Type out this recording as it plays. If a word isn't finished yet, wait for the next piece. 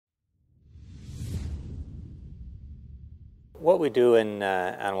What we do in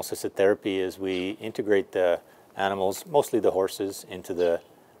animal-assisted therapy is we integrate the animals, mostly the horses, into the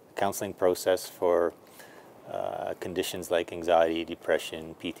counseling process for conditions like anxiety,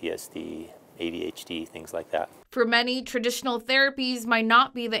 depression, PTSD, ADHD, things like that. For many, traditional therapies might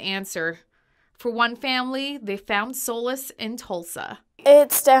not be the answer. For one family, they found solace in Tulsa.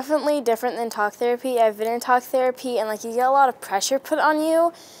 It's definitely different than talk therapy. I've been in talk therapy and you get a lot of pressure put on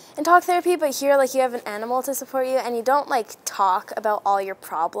you in talk therapy, but here you have an animal to support you and you don't talk about all your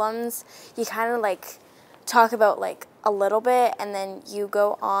problems. You kind of talk about a little bit and then you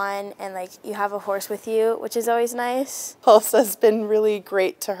go on and you have a horse with you, which is always nice. Tulsa's been really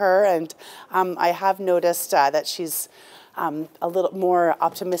great to her, and I have noticed that she's a little more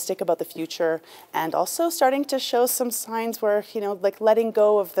optimistic about the future and also starting to show some signs where, letting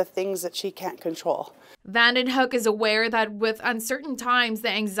go of the things that she can't control. Vanden Hoek is aware that with uncertain times, the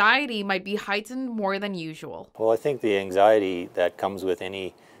anxiety might be heightened more than usual. Well, I think the anxiety that comes with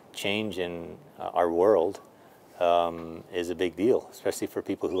any change in our world is a big deal, especially for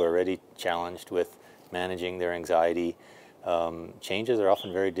people who are already challenged with managing their anxiety. Changes are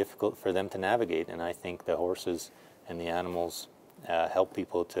often very difficult for them to navigate, and I think the horses and the animals help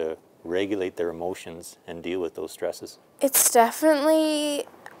people to regulate their emotions and deal with those stresses. It's definitely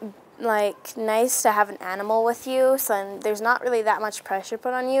nice to have an animal with you, so there's not really that much pressure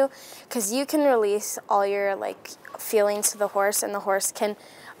put on you because you can release all your feelings to the horse and the horse can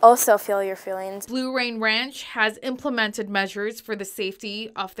also feel your feelings. Blue Rain Ranch has implemented measures for the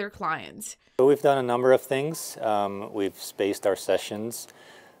safety of their clients. So we've done a number of things. We've spaced our sessions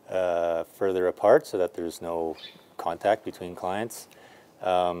further apart so that there's no contact between clients.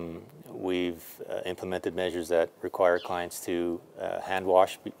 We've implemented measures that require clients to hand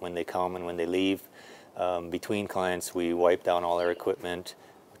wash when they come and when they leave. Between clients, we wipe down all our equipment.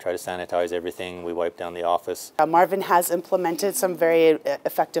 We try to sanitize everything. We wipe down the office. Marvin has implemented some very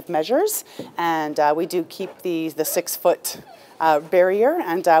effective measures, and we do keep the 6-foot barrier.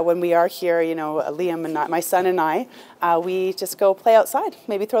 And when we are here, Liam and my son and I, we just go play outside,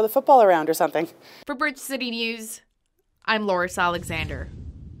 maybe throw the football around or something. For Bridge City News, I'm Laurice Alexander.